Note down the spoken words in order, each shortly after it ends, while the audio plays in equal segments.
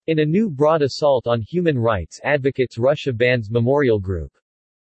In a new broad assault on human rights advocates, Russia bans Memorial Group.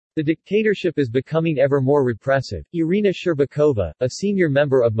 The dictatorship is becoming ever more repressive, Irina Sherbakova, a senior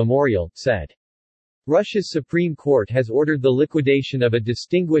member of Memorial, said. Russia's Supreme Court has ordered the liquidation of a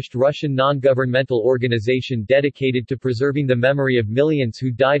distinguished Russian non-governmental organization dedicated to preserving the memory of millions who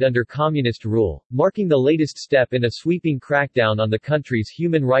died under communist rule, marking the latest step in a sweeping crackdown on the country's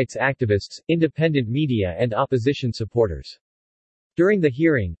human rights activists, independent media and opposition supporters. During the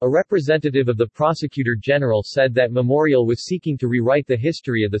hearing, a representative of the Prosecutor General said that Memorial was seeking to rewrite the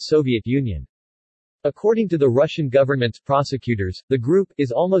history of the Soviet Union. According to the Russian government's prosecutors, the group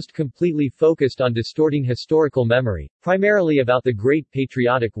is almost completely focused on distorting historical memory, primarily about the Great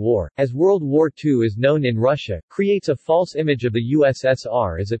Patriotic War, as World War II is known in Russia, creates a false image of the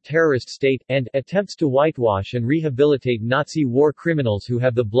USSR as a terrorist state, and attempts to whitewash and rehabilitate Nazi war criminals who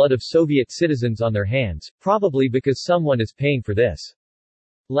have the blood of Soviet citizens on their hands, probably because someone is paying for this.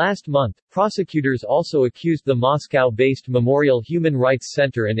 Last month, prosecutors also accused the Moscow-based Memorial Human Rights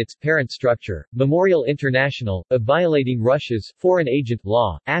Center and its parent structure, Memorial International, of violating Russia's foreign agent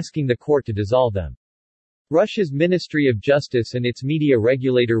law, asking the court to dissolve them. Russia's Ministry of Justice and its media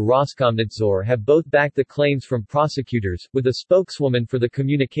regulator Roskomnadzor have both backed the claims from prosecutors, with a spokeswoman for the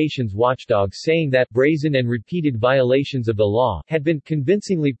communications watchdog saying that brazen and repeated violations of the law had been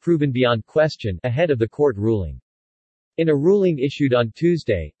convincingly proven beyond question ahead of the court ruling. In a ruling issued on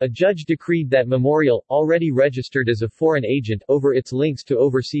Tuesday, a judge decreed that Memorial, already registered as a foreign agent over its links to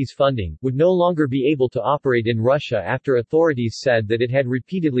overseas funding, would no longer be able to operate in Russia after authorities said that it had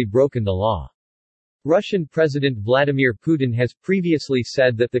repeatedly broken the law. Russian President Vladimir Putin has previously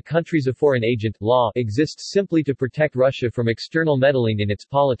said that the country's a foreign agent law exists simply to protect Russia from external meddling in its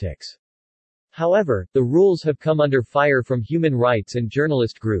politics. However, the rules have come under fire from human rights and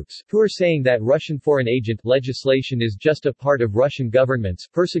journalist groups, who are saying that Russian foreign agent legislation is just a part of Russian government's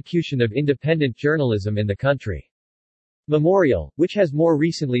persecution of independent journalism in the country. Memorial, which has more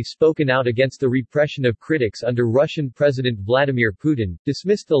recently spoken out against the repression of critics under Russian President Vladimir Putin,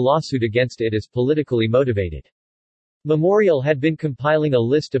 dismissed the lawsuit against it as politically motivated. Memorial had been compiling a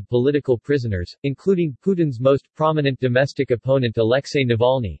list of political prisoners, including Putin's most prominent domestic opponent Alexei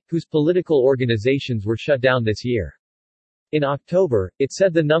Navalny, whose political organizations were shut down this year. In October, it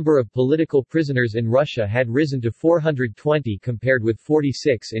said the number of political prisoners in Russia had risen to 420 compared with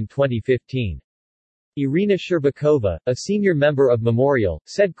 46 in 2015. Irina Sherbakova, a senior member of Memorial,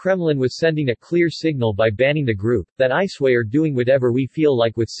 said Kremlin was sending a clear signal by banning the group, that I swear doing whatever we feel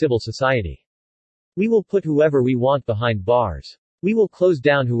like with civil society. We will put whoever we want behind bars. We will close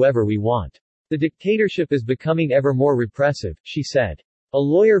down whoever we want. The dictatorship is becoming ever more repressive, she said. A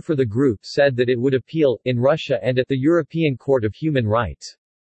lawyer for the group said that it would appeal, in Russia and at the European Court of Human Rights.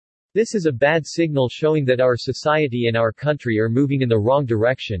 This is a bad signal showing that our society and our country are moving in the wrong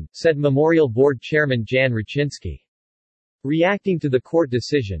direction, said Memorial Board Chairman Jan Rachinsky. Reacting to the court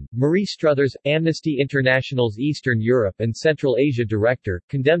decision, Marie Struthers, Amnesty International's Eastern Europe and Central Asia director,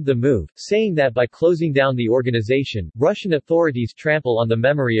 condemned the move, saying that by closing down the organization, Russian authorities trample on the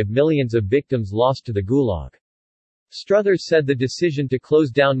memory of millions of victims lost to the Gulag. Struthers said the decision to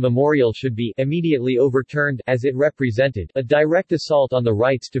close down Memorial should be immediately overturned, as it represented a direct assault on the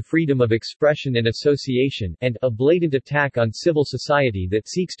rights to freedom of expression and association, and a blatant attack on civil society that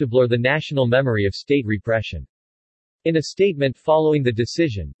seeks to blur the national memory of state repression. In a statement following the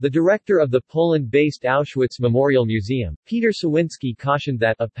decision, the director of the Poland-based Auschwitz Memorial Museum, Peter Sawinski, cautioned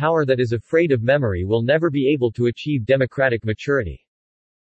that a power that is afraid of memory will never be able to achieve democratic maturity.